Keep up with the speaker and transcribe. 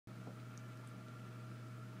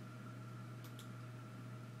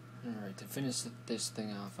Alright, to finish this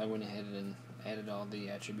thing off, I went ahead and added all the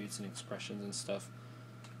attributes and expressions and stuff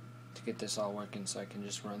to get this all working, so I can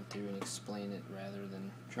just run through and explain it rather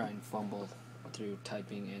than try and fumble through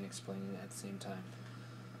typing and explaining it at the same time.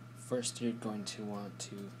 First, you're going to want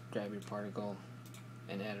to grab your particle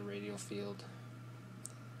and add a radial field.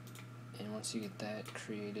 And once you get that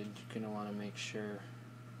created, you're going to want to make sure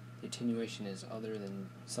the attenuation is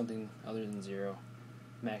something other than 0.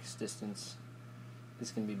 Max distance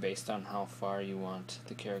is going to be based on how far you want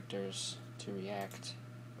the characters to react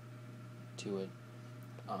to it.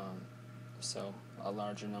 So a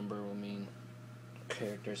larger number will mean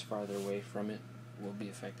characters farther away from it will be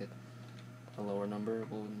affected. A lower number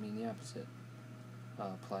will mean the opposite.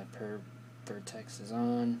 Apply per vertex is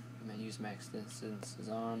on. Use max distance is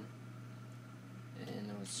on,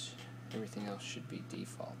 and everything else should be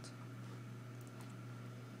default.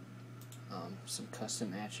 Some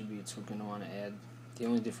custom attributes we're going to want to add. The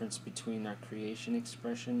only difference between our creation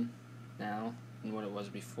expression now and what it was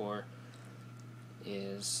before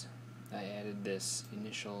is I added this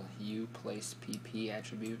initial U place PP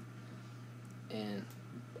attribute, and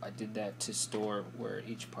I did that to store where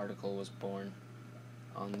each particle was born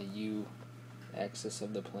on the U axis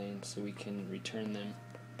of the plane, so we can return them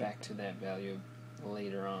back to that value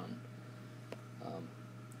later on.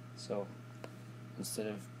 So instead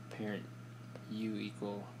of parent U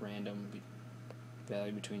equal random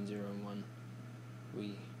value between 0 and 1,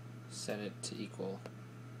 we set it to equal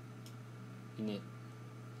init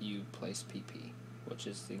U place PP, which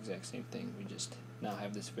is the exact same thing. We just now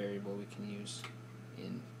have this variable we can use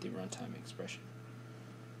in the runtime expression.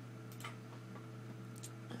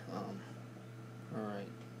 Alright,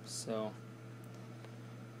 so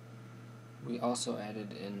we also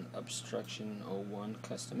added an obstruction 01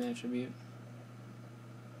 custom attribute,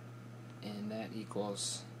 and that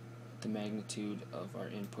equals the magnitude of our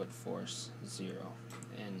input force 0.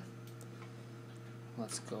 And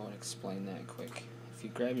let's go and explain that quick. If you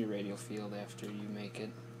grab your radial field after you make it,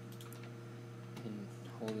 and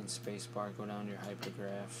holding spacebar, go down to your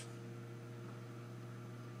hypergraph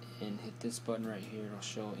and hit this button right here. It'll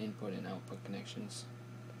show input and output connections.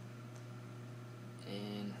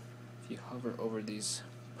 And if you hover over these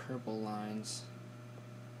purple lines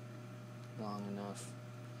long enough,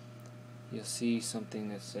 you'll see something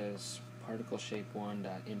that says particle shape 1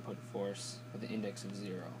 dot input force with an index of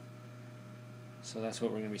 0. So that's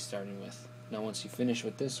what we're going to be starting with. Now once you finish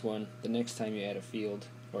with this one, the next time you add a field,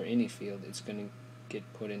 or any field, it's going to get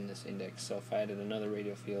put in this index. So if I added another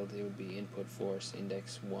radial field, it would be input force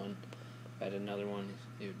index 1. If I added another one,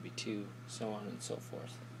 it would be 2, so on and so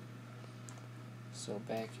forth. So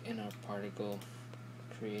back in our particle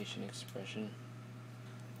creation expression,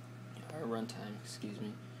 our runtime,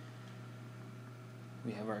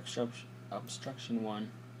 we have our obstruction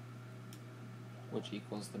 1, which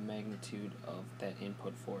equals the magnitude of that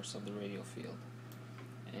input force of the radial field.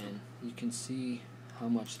 And you can see how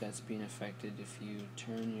much that's being affected if you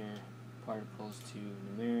turn your particles to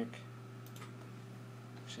numeric.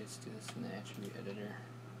 Actually, let's do this in the attribute editor.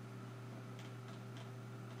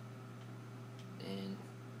 And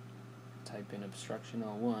type in obstruction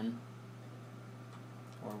 01,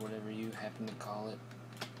 or whatever you happen to call it.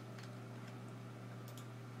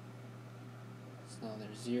 Now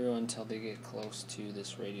they're 0 until they get close to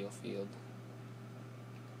this radial field,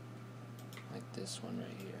 like this one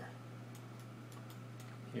right here.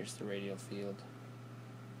 Here's the radial field,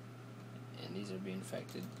 and these are being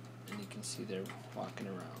affected, and you can see they're walking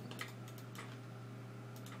around.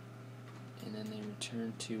 And then they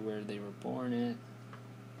return to where they were born at,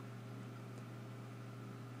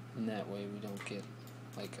 and that way we don't get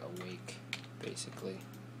like a wake, basically.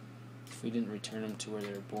 If we didn't return them to where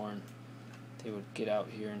they were born, they would get out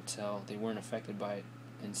here until they weren't affected by it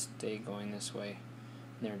and stay going this way,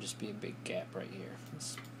 and there would just be a big gap right here.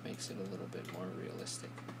 This makes it a little bit more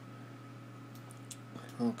realistic.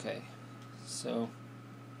 Okay, so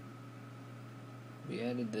we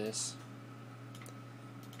added this,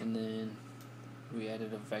 and then we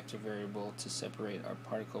added a vector variable to separate our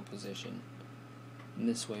particle position, and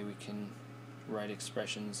this way we can write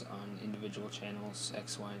expressions on individual channels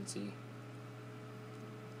X, Y, and Z.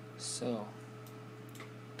 So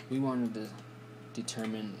we wanted to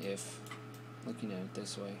determine if, looking at it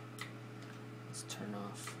this way, let's turn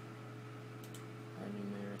off our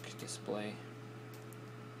numeric display,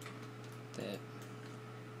 that,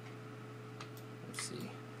 let's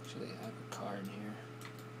see, actually I have a car in here,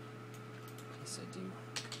 yes I do,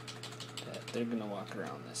 that they're going to walk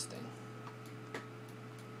around this thing.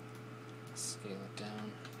 Let's scale it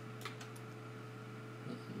down,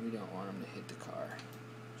 and we don't want them to hit the car.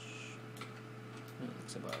 That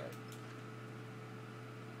looks about right.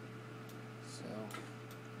 So,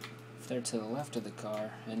 if they're to the left of the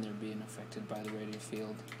car and they're being affected by the radial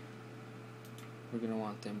field, we're going to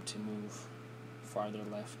want them to move farther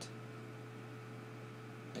left.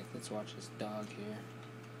 Like, let's watch this dog here.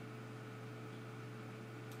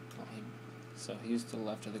 Oh, so he's to the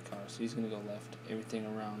left of the car, so he's going to go left. Everything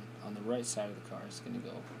around on the right side of the car is going to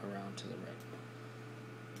go around to the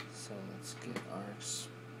right. So let's get our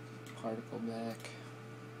particle back.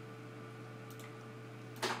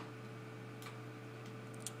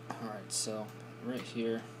 Alright, so right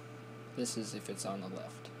here, this is if it's on the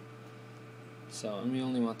left. So, and we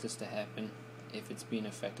only want this to happen if it's being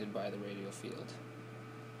affected by the radial field.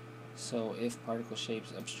 So if particle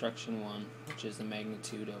shape's obstruction 1, which is the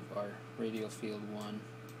magnitude of our radial field 1,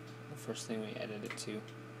 the first thing we added it to,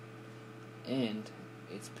 and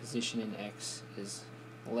its position in X is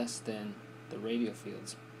less than the radial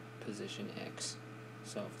field's position X,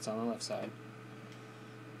 so if it's on the left side,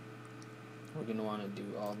 we're going to want to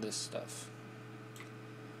do all this stuff.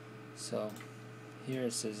 So here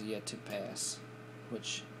it says yet to pass,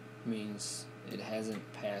 which means it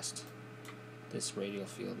hasn't passed this radial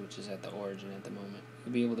field, which is at the origin at the moment.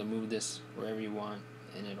 You'll be able to move this wherever you want,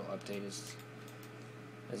 and it'll update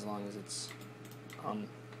as long as it's on,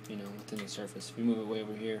 within the surface. If you move it way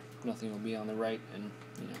over here, nothing will be on the right, and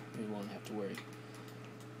we won't have to worry.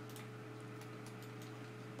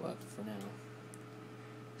 But for now,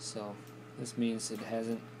 so this means it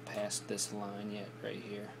hasn't passed this line yet, right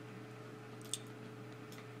here.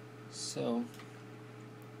 So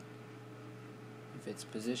if its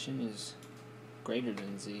position is greater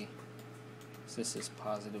than Z, so this is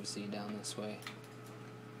positive Z down this way.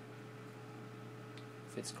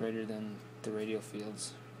 If it's greater than the radial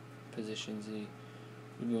field's position Z,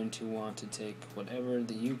 you're going to want to take whatever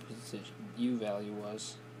the U value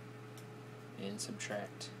was and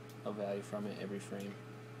subtract a value from it every frame,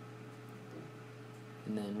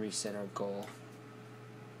 and then reset our goal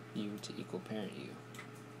U to equal parent U.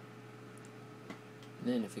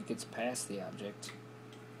 And then if it gets past the object,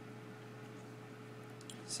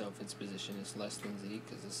 so if its position is less than Z,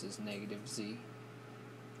 because this is negative Z,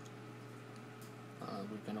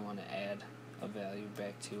 we're going to want to add a value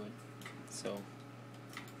back to it. So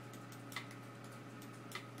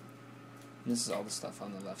this is all the stuff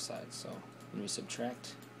on the left side. So when we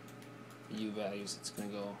subtract the U values, it's going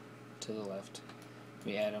to go to the left.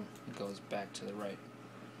 We add them, it goes back to the right.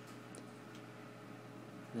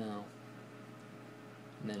 Now,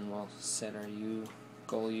 and then we'll set our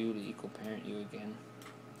goal U to equal parent U again.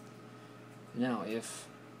 Now, if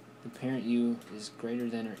the parent U is greater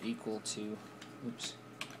than or equal to,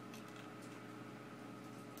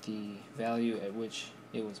 the value at which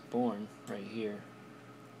it was born, right here,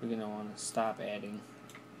 we're going to want to stop adding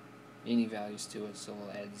any values to it, so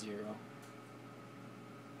we'll add 0.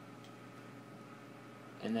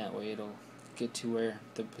 And that way it'll get to where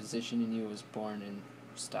the position in U was born and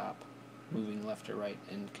stop moving left or right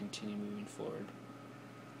and continue moving forward.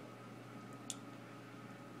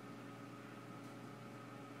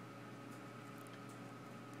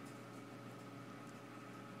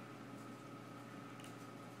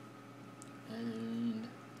 And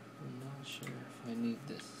I'm not sure if I need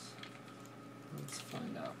this. Let's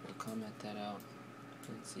find out. We'll comment that out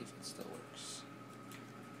and see if it still works.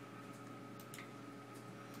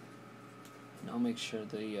 And I'll make sure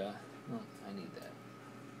the, well, I need that.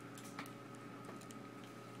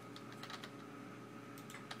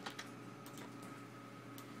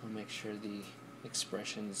 I'll make sure the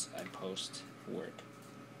expressions I post work.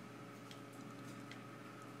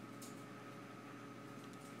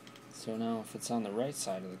 So now if it's on the right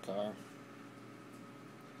side of the car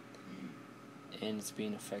and it's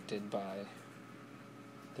being affected by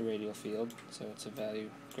the radial field, so it's a value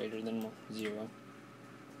greater than 0,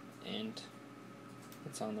 and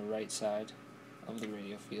it's on the right side of the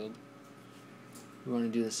radial field, we want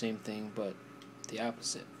to do the same thing but the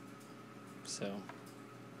opposite. So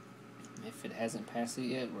if it hasn't passed it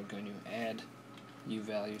yet, we're going to add U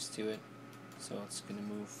values to it, so it's going to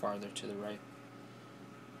move farther to the right.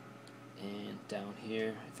 And down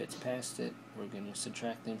here, if it's past it, we're going to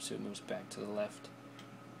subtract them so it moves back to the left.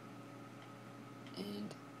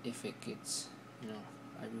 And if it gets,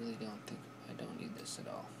 I really don't think, I don't need this at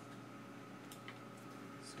all.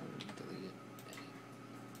 So I'm going to delete it.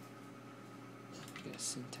 Get a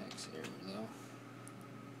syntax error though.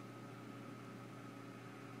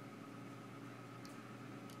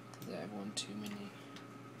 Because I have one too many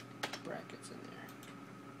brackets in there.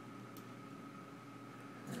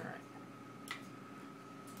 Alright.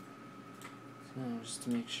 So now just to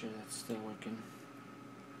make sure that's still working,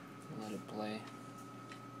 we'll let it play.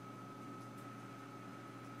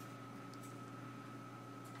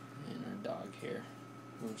 dog here.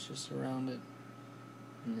 Moves just around it,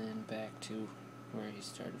 and then back to where he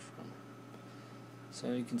started from.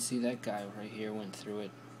 So you can see that guy right here went through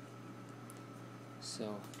it.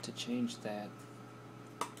 So to change that,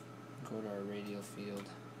 go to our radial field,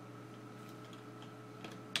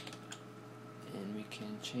 and we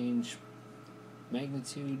can change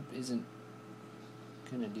magnitude. Isn't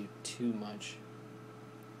gonna do too much.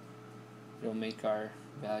 It'll make our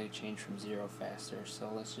value change from 0 faster,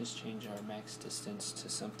 so let's just change our max distance to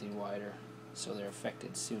something wider so they're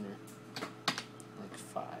affected sooner, like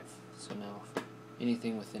 5. So now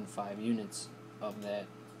anything within 5 units of that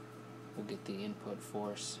will get the input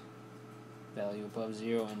force value above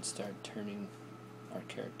 0 and start turning our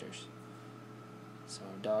characters. So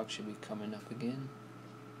our dog should be coming up again,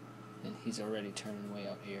 and he's already turning way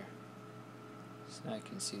out here. So now I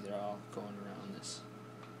can see they're all going around this.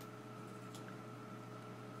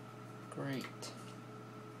 Great.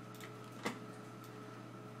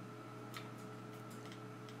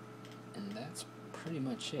 And that's pretty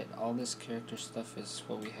much it. All this character stuff is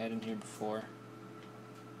what we had in here before.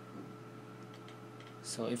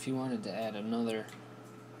 So if you wanted to add another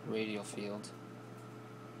radial field,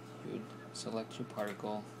 you would select your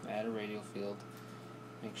particle, add a radial field,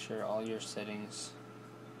 make sure all your settings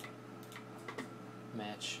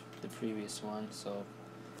match the previous one. So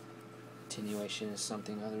attenuation is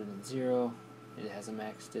something other than 0, it has a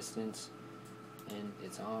max distance, and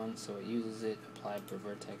it's on, so it uses it. Applied per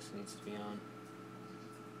vertex needs to be on.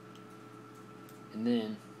 And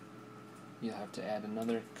then you'll have to add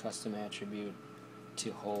another custom attribute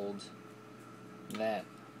to hold that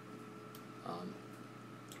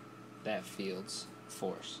that field's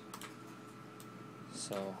force.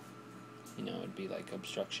 So, it'd be like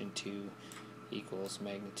obstruction 2 equals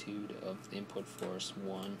magnitude of the input force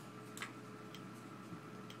 1.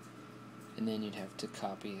 And then you'd have to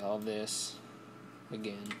copy all this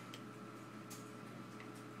again,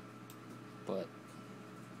 but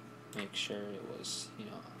make sure it was,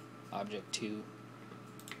 object 2,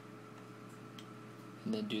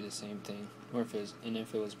 and then do the same thing. Or if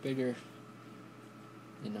it was bigger,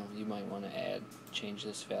 you might want to change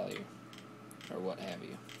this value, or what have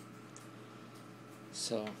you.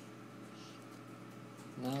 So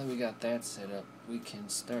now that we got that set up, we can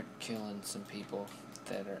start killing some people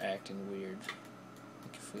that are acting weird.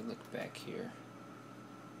 Like if we look back here,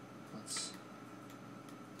 let's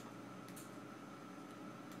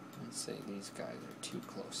say these guys are too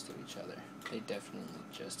close to each other. They definitely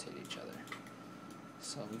just hit each other.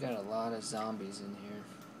 So we got a lot of zombies in here.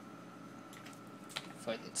 If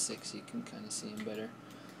I hit 6, you can kind of see him better.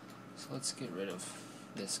 So let's get rid of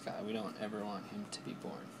this guy. We don't ever want him to be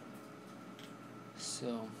born.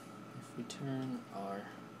 So if we turn our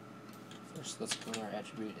first, let's go to our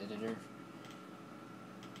attribute editor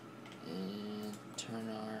and turn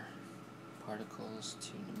our particles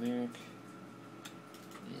to numeric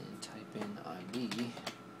and type in ID.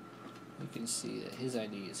 We can see that his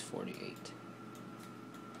ID is 48.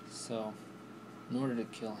 So in order to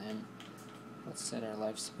kill him, let's set our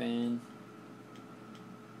lifespan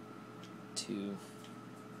to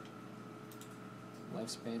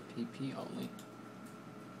lifespan PP only.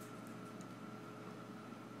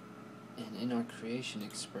 And in our creation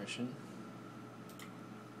expression,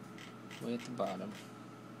 way at the bottom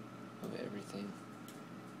of everything,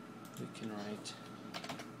 we can write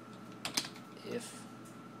if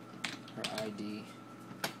our ID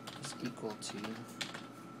is equal to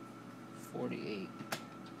 48,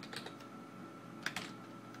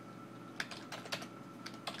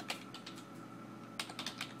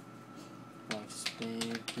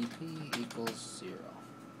 lifespan PP equals 0.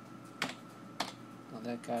 Now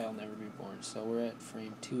that guy will never be born, so we're at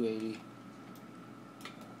frame 280,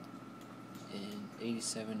 and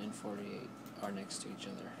 87 and 48 are next to each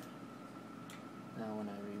other. Now when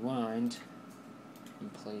I rewind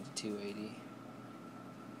and play to 280,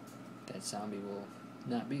 that zombie will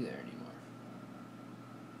not be there anymore.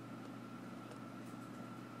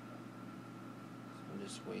 So we'll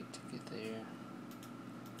just wait to get there.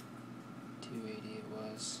 280 it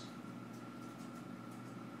was.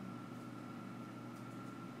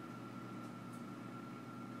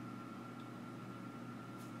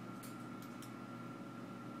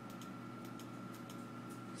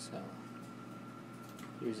 So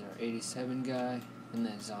here's our 87 guy, and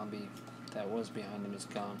that zombie that was behind him is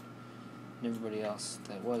gone, and everybody else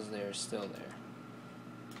that was there is still there.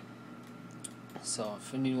 So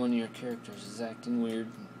if any one of your characters is acting weird,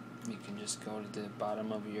 you can just go to the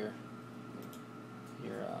bottom of your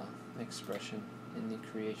expression, in the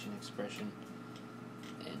creation expression,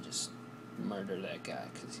 and just murder that guy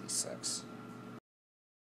because he sucks.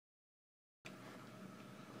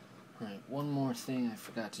 one more thing I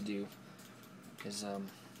forgot to do is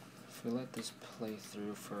if we let this play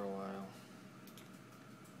through for a while,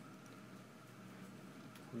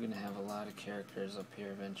 we're going to have a lot of characters up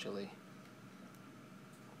here eventually.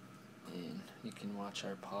 And you can watch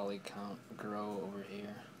our poly count grow over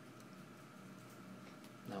here.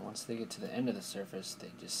 Now once they get to the end of the surface, they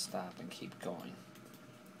just stop and keep going.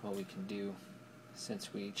 What we can do,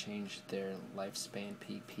 since we changed their lifespan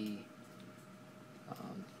PP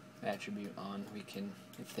attribute on, we can,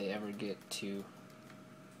 if they ever get to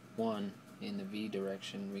 1 in the V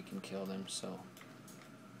direction, we can kill them, so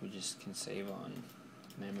we just can save on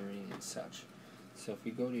memory and such. So if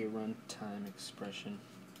you go to your runtime expression,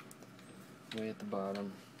 way at the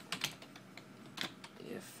bottom,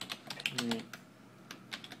 if parent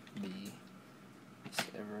B is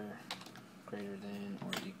ever greater than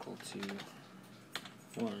or equal to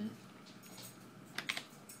 1,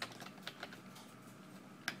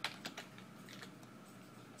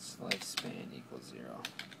 its lifespan equals 0.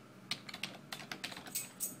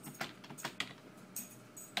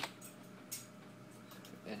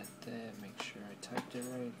 Edit that, make sure I typed it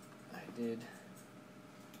right. I did.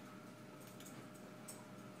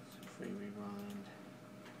 So free rewind.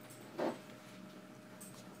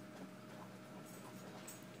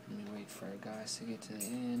 Let me wait for our guys to get to the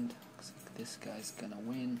end. Looks like this guy's gonna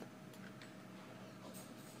win.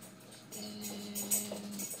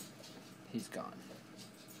 And he's gone.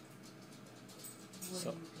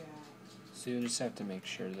 So you just have to make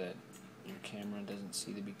sure that your camera doesn't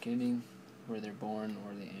see the beginning, where they're born,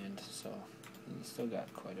 or the end. So you still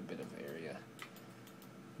got quite a bit of area.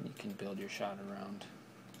 You can build your shot around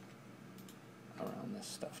this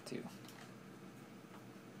stuff too.